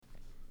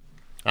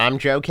I'm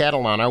Joe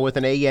Catalano with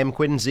an AM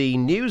Quincy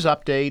news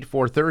update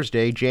for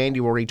Thursday,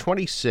 January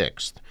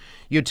 26th.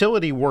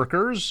 Utility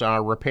workers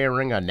are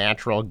repairing a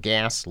natural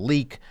gas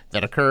leak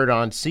that occurred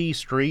on C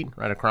Street,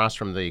 right across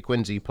from the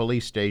Quincy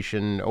police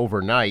station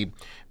overnight.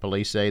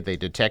 Police say they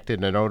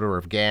detected an odor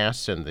of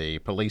gas in the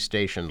police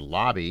station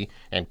lobby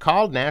and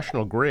called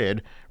National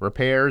Grid.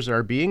 Repairs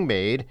are being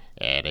made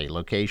at a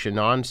location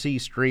on C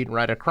Street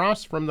right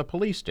across from the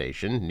police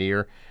station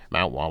near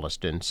Mount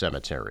Wollaston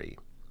Cemetery.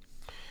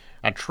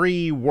 A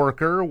tree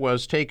worker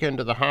was taken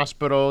to the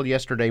hospital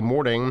yesterday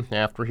morning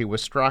after he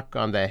was struck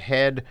on the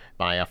head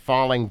by a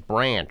falling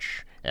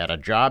branch at a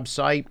job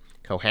site.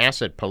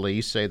 Cohasset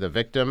police say the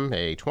victim,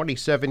 a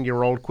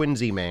 27-year-old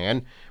Quincy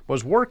man,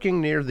 was working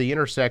near the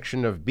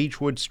intersection of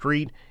Beechwood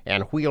Street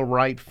and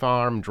Wheelwright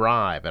Farm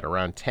Drive at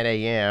around 10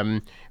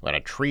 a.m. when a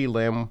tree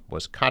limb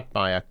was cut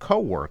by a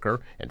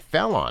co-worker and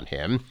fell on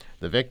him.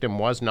 The victim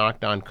was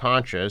knocked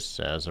unconscious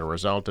as a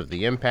result of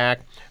the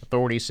impact.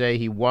 Authorities say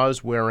he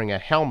was wearing a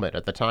helmet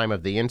at the time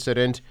of the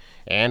incident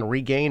and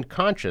regained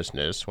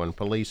consciousness when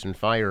police and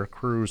fire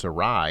crews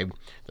arrived.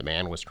 The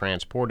man was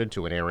transported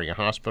to an area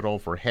hospital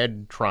for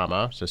head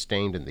trauma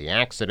sustained in the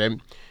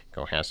accident.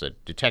 Cohasset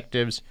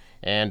detectives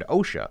and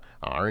OSHA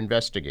are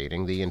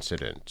investigating the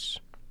incident.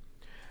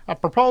 A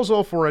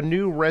proposal for a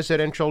new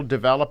residential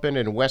development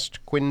in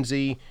West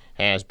Quincy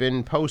has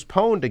been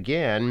postponed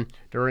again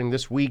during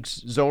this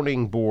week's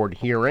zoning board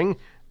hearing.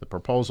 The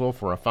proposal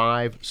for a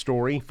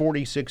 5-story,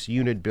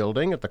 46-unit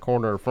building at the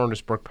corner of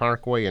Furnace Brook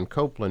Parkway and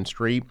Copeland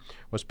Street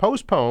was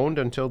postponed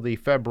until the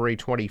February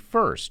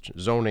 21st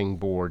zoning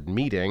board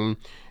meeting.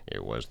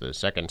 It was the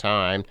second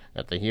time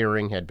that the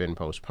hearing had been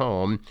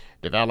postponed.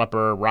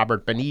 Developer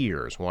Robert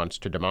Beniers wants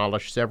to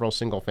demolish several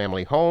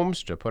single-family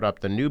homes to put up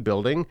the new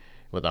building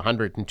with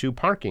 102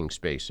 parking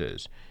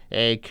spaces.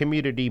 A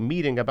community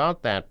meeting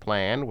about that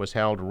plan was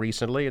held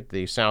recently at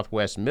the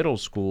Southwest Middle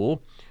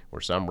School,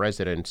 where some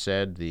residents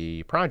said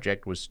the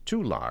project was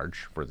too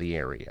large for the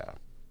area.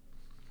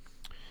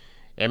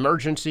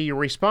 Emergency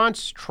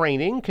response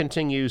training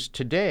continues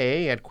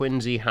today at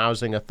Quincy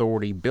Housing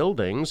Authority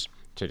buildings.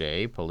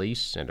 Today,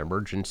 police and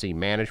emergency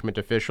management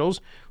officials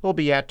will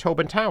be at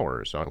Tobin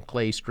Towers on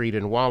Clay Street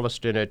in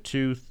Wollaston at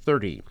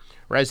 2:30.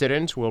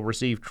 Residents will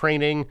receive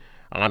training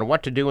on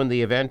what to do in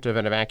the event of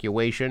an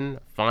evacuation,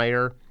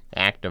 fire,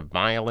 act of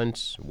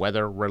violence,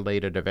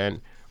 weather-related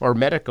event, or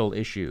medical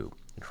issue.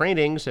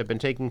 Trainings have been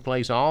taking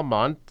place all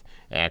month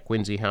at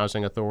Quincy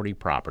Housing Authority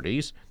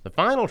properties. The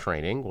final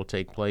training will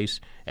take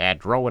place at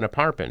Drowan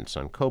Apartments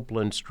on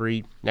Copeland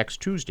Street next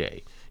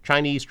Tuesday.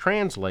 Chinese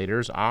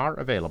translators are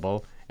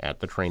available at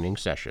the training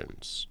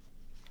sessions.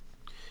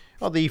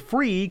 Well, the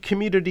free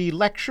community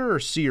lecture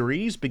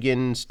series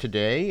begins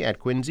today at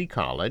Quincy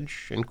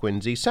College and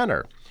Quincy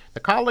Center. The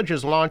college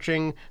is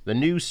launching the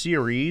new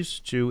series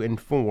to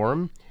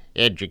inform,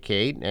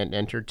 educate, and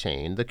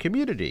entertain the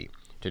community.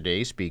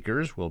 Today's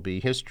speakers will be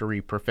history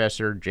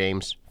professor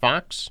James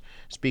Fox,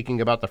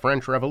 speaking about the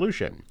French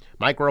Revolution,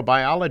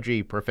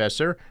 microbiology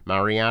professor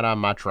Mariana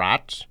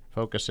Matrat,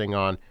 focusing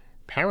on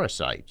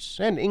parasites,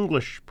 and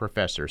English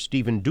professor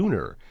Stephen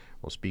Dooner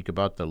will speak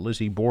about the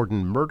Lizzie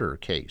Borden murder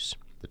case.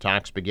 The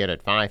talks begin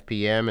at 5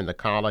 p.m. in the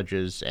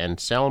college's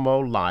Anselmo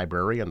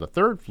Library on the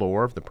third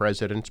floor of the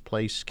President's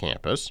Place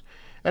campus.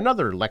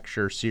 Another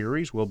lecture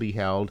series will be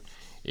held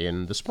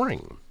in the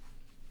spring.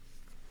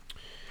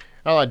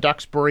 Well, a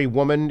Duxbury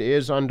woman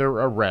is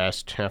under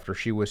arrest after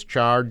she was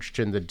charged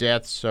in the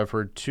deaths of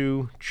her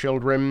 2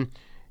 children.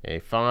 A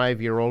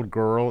 5-year-old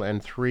girl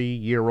and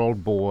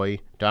 3-year-old boy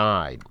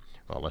died,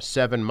 while a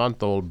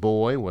 7-month-old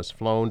boy was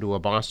flown to a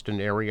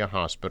Boston area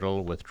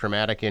hospital with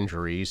traumatic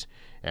injuries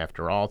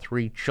after all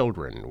 3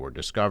 children were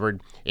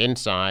discovered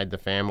inside the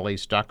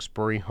family's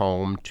Duxbury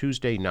home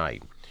Tuesday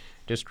night.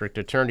 District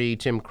Attorney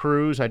Tim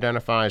Cruz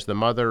identifies the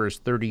mother as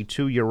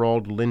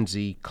 32-year-old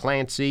Lindsay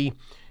Clancy.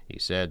 He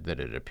said that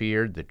it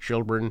appeared the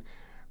children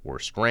were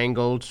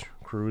strangled.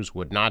 Cruz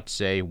would not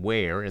say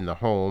where in the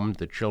home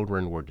the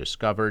children were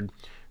discovered.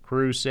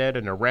 Cruz said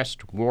an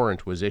arrest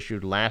warrant was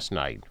issued last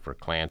night for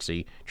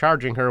Clancy,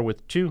 charging her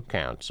with 2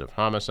 counts of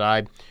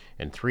homicide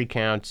and 3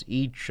 counts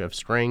each of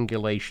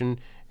strangulation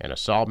and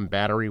assault and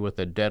battery with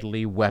a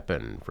deadly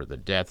weapon for the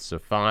deaths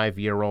of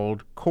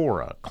 5-year-old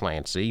Cora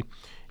Clancy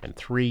and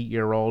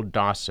 3-year-old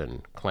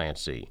Dawson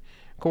Clancy.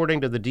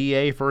 According to the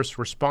DA, first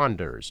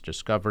responders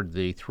discovered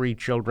the 3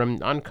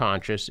 children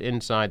unconscious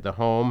inside the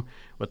home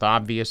with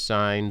obvious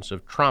signs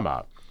of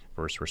trauma.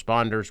 First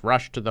responders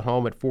rushed to the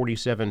home at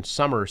 47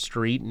 Summer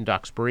Street in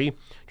Duxbury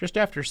just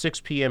after 6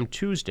 p.m.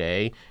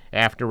 Tuesday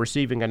after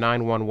receiving a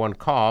 911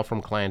 call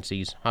from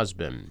Clancy's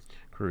husband.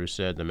 Cruz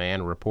said the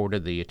man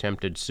reported the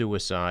attempted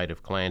suicide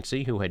of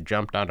Clancy, who had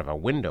jumped out of a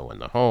window in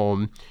the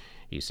home.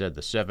 He said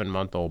the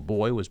 7-month-old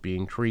boy was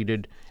being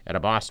treated at a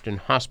Boston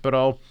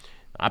hospital.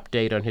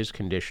 Update on his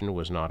condition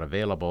was not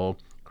available.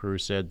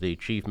 Cruz said the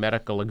chief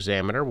medical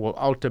examiner will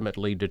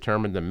ultimately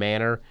determine the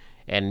manner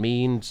and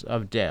means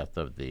of death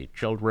of the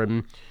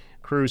children.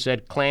 Crew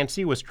said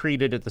Clancy was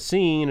treated at the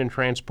scene and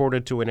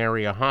transported to an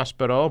area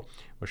hospital,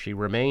 where she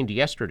remained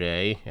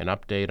yesterday. An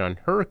update on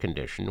her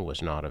condition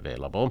was not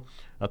available.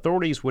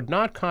 Authorities would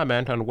not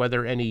comment on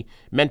whether any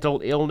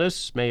mental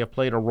illness may have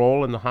played a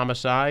role in the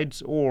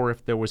homicides or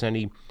if there was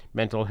any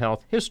mental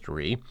health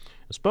history.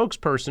 A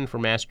spokesperson for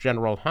Mass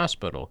General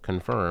Hospital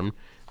confirmed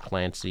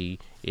Clancy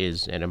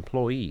is an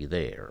employee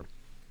there.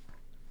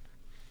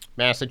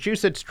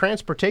 Massachusetts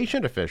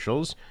transportation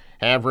officials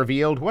have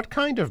revealed what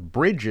kind of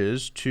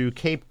bridges to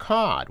Cape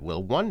Cod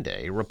will one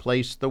day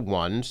replace the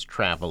ones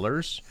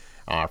travelers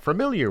are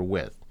familiar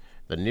with.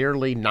 The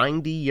nearly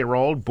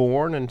 90-year-old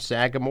Bourne and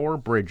Sagamore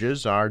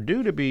bridges are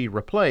due to be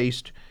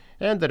replaced,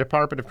 and the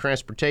Department of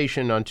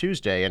Transportation on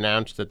Tuesday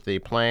announced that the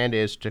plan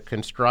is to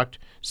construct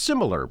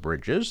similar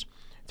bridges.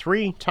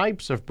 3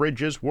 types of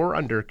bridges were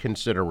under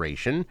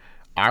consideration: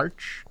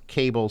 arch,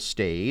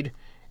 cable-stayed,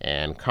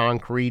 and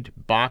concrete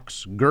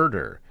box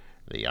girder.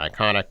 The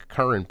iconic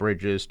current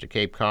bridges to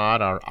Cape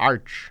Cod are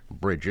arch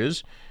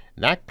bridges.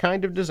 That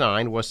kind of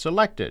design was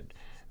selected,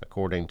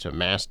 according to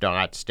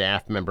MassDOT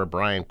staff member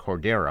Brian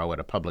Cordero at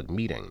a public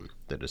meeting.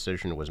 The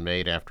decision was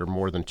made after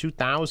more than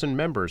 2,000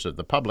 members of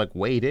the public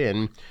weighed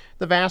in,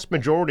 the vast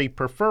majority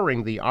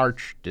preferring the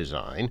arch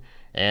design,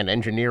 and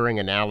engineering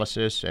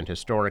analysis and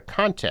historic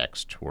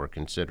context were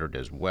considered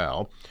as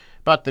well.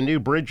 But the new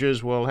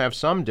bridges will have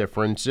some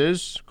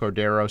differences.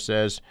 Cordero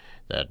says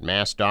that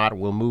MassDOT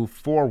will move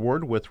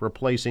forward with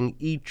replacing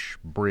each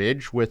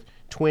bridge with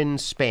twin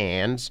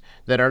spans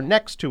that are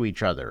next to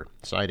each other,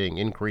 citing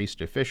increased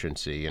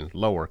efficiency and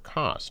lower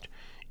cost.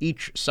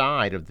 Each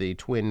side of the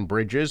twin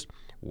bridges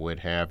would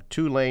have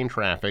 2-lane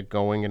traffic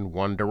going in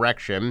one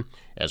direction,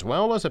 as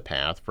well as a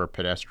path for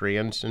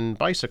pedestrians and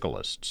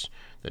bicyclists.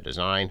 The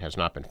design has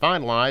not been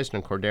finalized,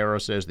 and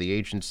Cordero says the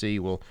agency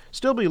will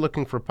still be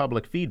looking for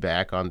public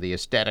feedback on the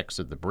aesthetics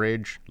of the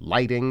bridge,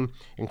 lighting,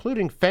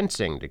 including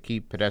fencing to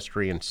keep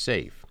pedestrians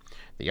safe.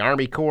 The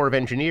Army Corps of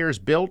Engineers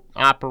built,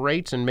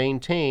 operates, and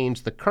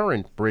maintains the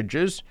current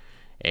bridges.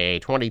 A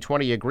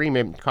 2020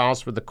 agreement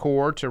calls for the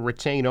Corps to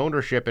retain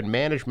ownership and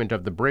management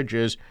of the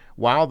bridges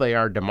while they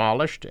are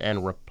demolished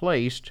and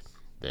replaced,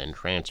 then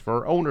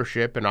transfer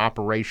ownership and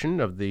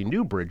operation of the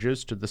new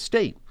bridges to the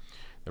state.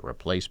 The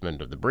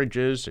replacement of the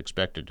bridges,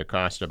 expected to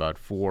cost about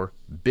 $4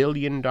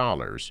 billion,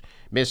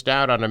 missed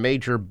out on a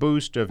major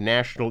boost of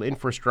national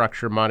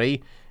infrastructure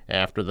money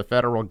after the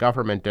federal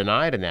government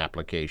denied an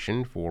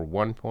application for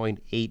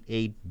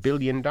 $1.88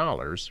 billion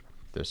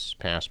this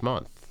past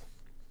month.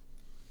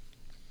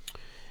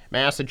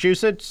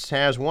 Massachusetts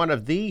has one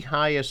of the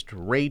highest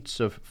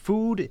rates of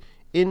food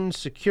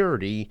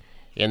insecurity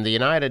in the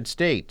United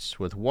States,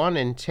 with 1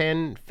 in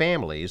 10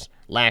 families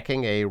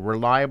lacking a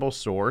reliable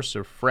source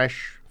of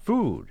fresh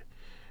food.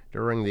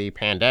 During the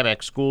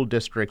pandemic, school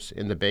districts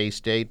in the Bay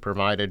State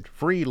provided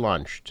free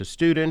lunch to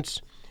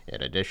students,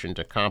 in addition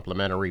to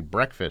complimentary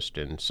breakfast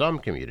in some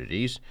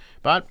communities.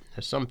 But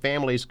as some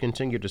families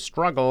continue to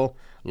struggle,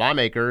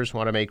 lawmakers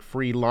want to make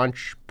free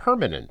lunch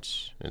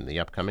permanent in the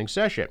upcoming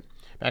session.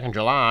 Back in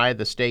July,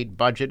 the state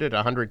budgeted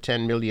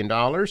 $110 million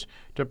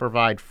to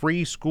provide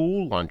free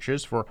school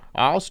lunches for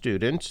all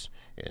students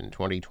in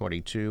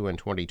 2022 and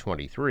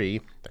 2023.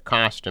 The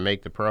cost to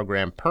make the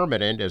program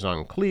permanent is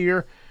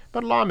unclear,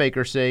 but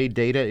lawmakers say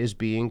data is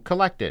being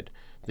collected.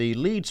 The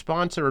lead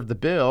sponsor of the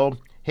bill,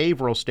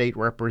 Haverhill State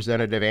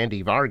Representative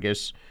Andy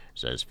Vargas,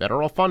 says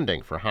federal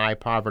funding for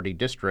high-poverty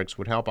districts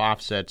would help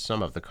offset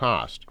some of the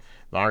cost.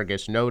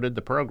 Vargas noted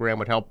the program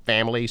would help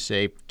families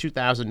save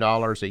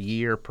 $2,000 a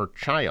year per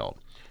child.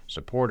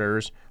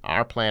 Supporters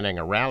are planning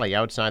a rally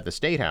outside the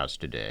State House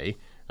today.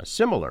 A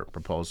similar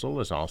proposal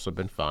has also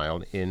been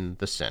filed in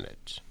the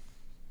Senate.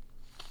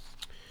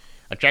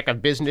 A check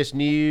of business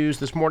news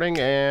this morning,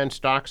 and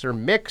stocks are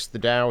mixed. The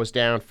Dow is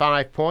down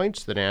 5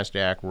 points. The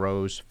Nasdaq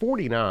rose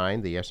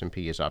 49. The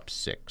S&P is up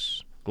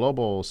 6.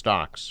 Global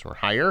stocks are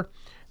higher.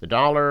 The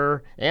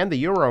dollar and the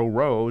euro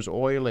rose.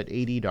 Oil at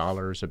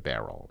 $80 a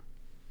barrel.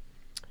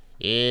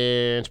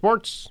 In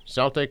sports,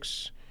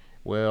 Celtics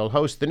will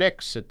host the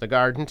Knicks at the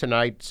Garden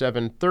tonight,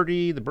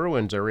 7:30. The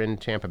Bruins are in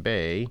Tampa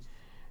Bay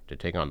to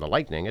take on the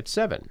Lightning at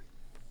 7.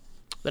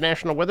 The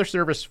National Weather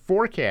Service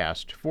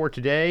forecast for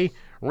today: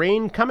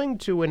 rain coming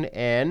to an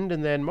end,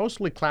 and then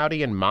mostly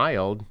cloudy and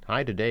mild.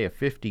 High today of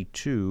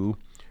 52.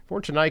 For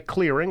tonight,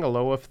 clearing, a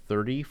low of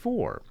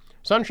 34.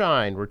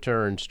 Sunshine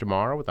returns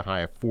tomorrow with a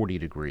high of 40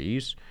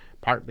 degrees.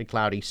 Partly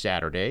cloudy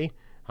Saturday,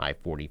 high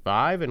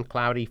 45, and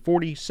cloudy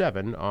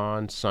 47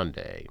 on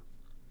Sunday.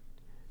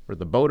 For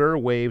the boater,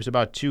 waves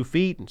about 2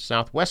 feet, and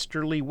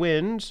southwesterly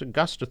winds, a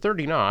gust to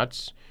 30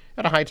 knots,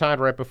 at a high tide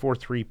right before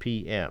 3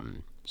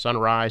 p.m.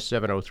 Sunrise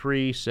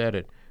 7:03, set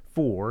at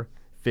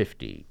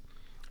 4:50.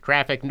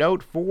 Traffic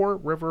note: Fore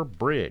River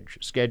Bridge,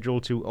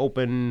 scheduled to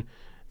open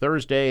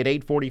Thursday at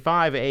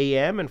 8:45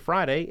 a.m. and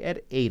Friday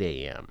at 8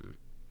 a.m.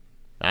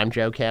 I'm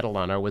Joe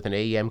Catalano with an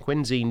AM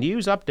Quincy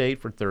news update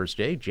for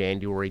Thursday,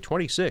 January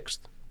 26th.